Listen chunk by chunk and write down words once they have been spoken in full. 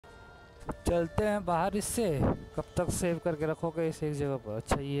चलते हैं बाहर इससे। कब तक सेव करके रखोगे इसे एक जगह पर?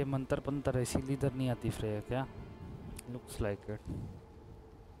 अच्छा ये मंतर पंतर है इसीलिए इधर नहीं आती फ्रेया क्या? Looks like it.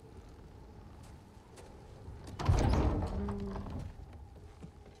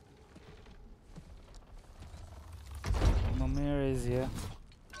 Mimir is here.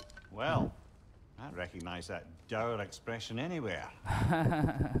 Well, I recognize that dour expression anywhere.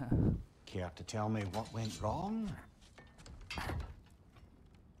 Care to tell me what went wrong?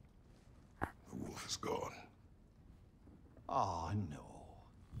 The wolf is gone. Oh, no.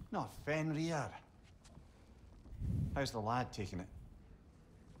 Not Fenrir. How's the lad taking it?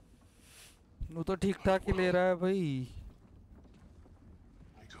 वो तो ठीक ठाक ही ले रहा है भाई।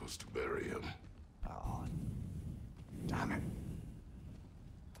 He goes to bury him. Oh, damn it.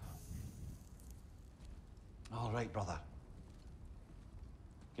 All right, brother.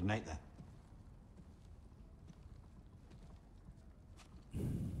 Good night then.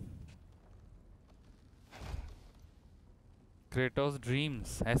 Kratos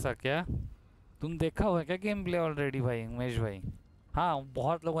dreams ऐसा क्या? तुम देखा हुआ है क्या गेम प्ले ऑलरेडी भाई उमेश भाई? हाँ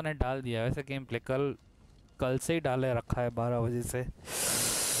बहुत लोगों ने डाल दिया वैसे गेम प्ले। कल से ही डाले रखा है 12 बजे से।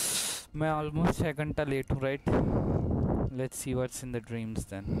 मैं ऑलमोस्ट 6 घंटा लेट हूँ right. Let's see what's in the dreams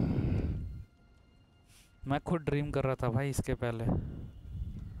then. मैं खुद ड्रीम कर रहा था भाई इसके पहले।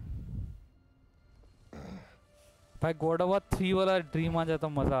 भाई गॉड ऑफ वॉर 3 वाला ड्रीम आ जाए तो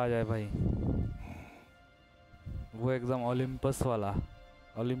मज़ा आ जाए भाई। वो एकदम ओलंपस वाला।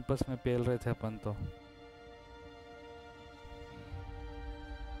 ओलंपस में पेल रहे थे अपन तो।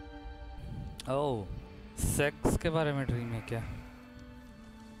 ओह सेक्स के बारे में ड्रीम है क्या?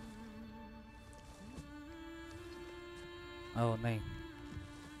 ओह नहीं।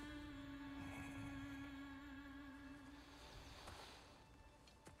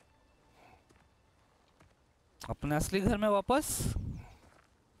 अपने असली घर में वापस।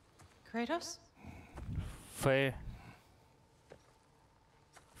 Kratos? फे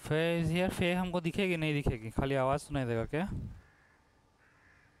यार फे हमको दिखेगी नहीं दिखेगी? खाली आवाज सुनाई देगा क्या?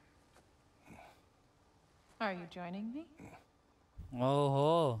 Are you joining me?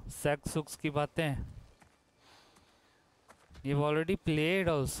 ओहो सेक्स सुक्स की बातें। You've already played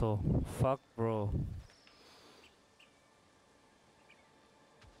also. Fuck bro.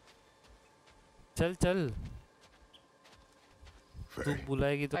 चल चल। तू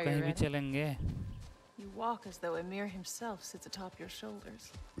बुलाएगी तो कहीं भी चलेंगे। You walk as though Emir himself sits atop your shoulders.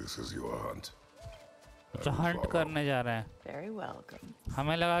 This is your hunt. तो हंट करने जा रहे हैं। Very welcome.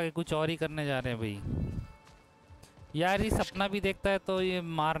 हमें लगा कि कुछ और ही करने जा रहे हैं भाई। यार ये सपना भी देखता है तो ये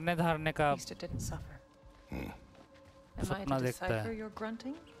मारने धारने का didn't suffer. सपना देखता है। Am I to decipher your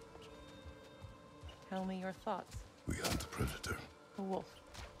grunting? Tell me your thoughts. We hunt the predator. A wolf.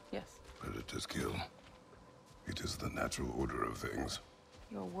 Yes. Predators kill. It is the natural order of things.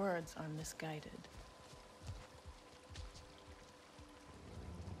 Your words are misguided.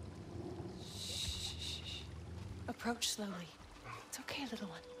 Shh. Approach slowly. It's okay, little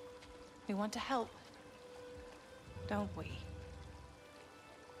one. We want to help. Don't we?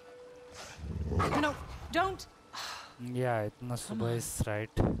 No, don't! Yeah, itna subah is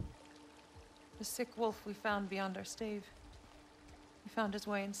right. The sick wolf we found beyond our stave. He found his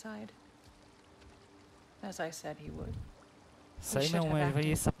way inside. As I said he would. सही में उमेश भाई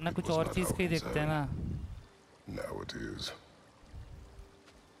ये सपना कुछ और चीज का ही देखते हैं ना। Now it is.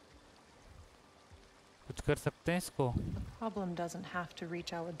 कुछ कर सकते हैं इसको। The problem doesn't have to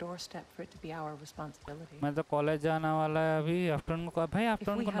reach our doorstep for it to be our responsibility. मैं तो कॉलेज जाने वाला है अभी। आफ्टरनून को भाई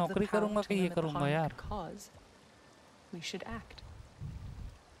आफ्टरनून को नौकरी करूँगा कि ये करूँगा यार। We should act.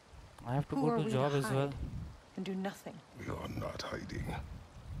 I have to go to job as well. And do nothing. We are not hiding.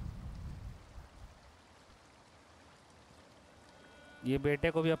 ये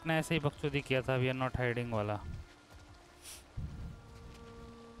बेटे को भी अपना ऐसे ही बकचोदी किया था। We are not hiding वाला।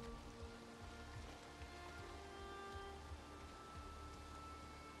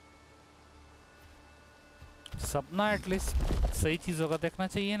 सपना एटलीस्ट सही चीजों का देखना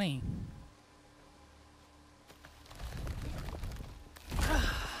चाहिए नहीं?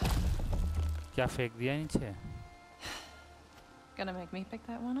 क्या फेंक दिया नीचे? Gonna make me pick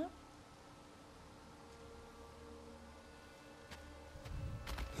that one up?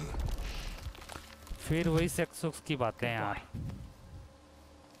 फिर वही सेक्स की बातें यार।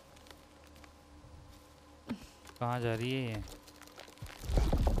 कहाँ जा रही है ये?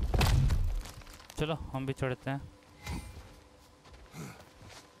 चलो हम भी चढ़ते हैं।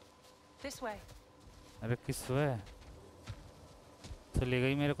 This way. अरे किस वे? चली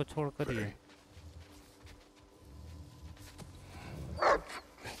गई मेरे को छोड़कर ये।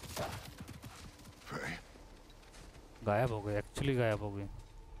 गायब हो गई। एक्चुअली गायब हो गई।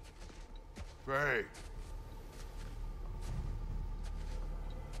 Faye.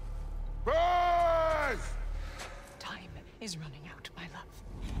 Faye! Time is running out, my love.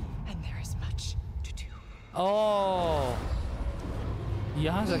 And there is much to do. Oh,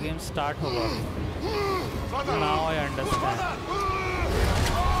 यहाँ से गेम स्टार्ट होगा. Now I understand.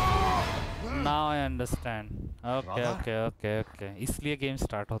 Now I understand. Okay, okay, okay, okay. इसलिए गेम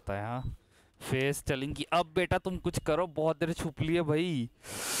स्टार्ट होता है. हाँ, फेस चलेंगी. अब बेटा तुम कुछ करो, बहुत देर छुप लिए भाई.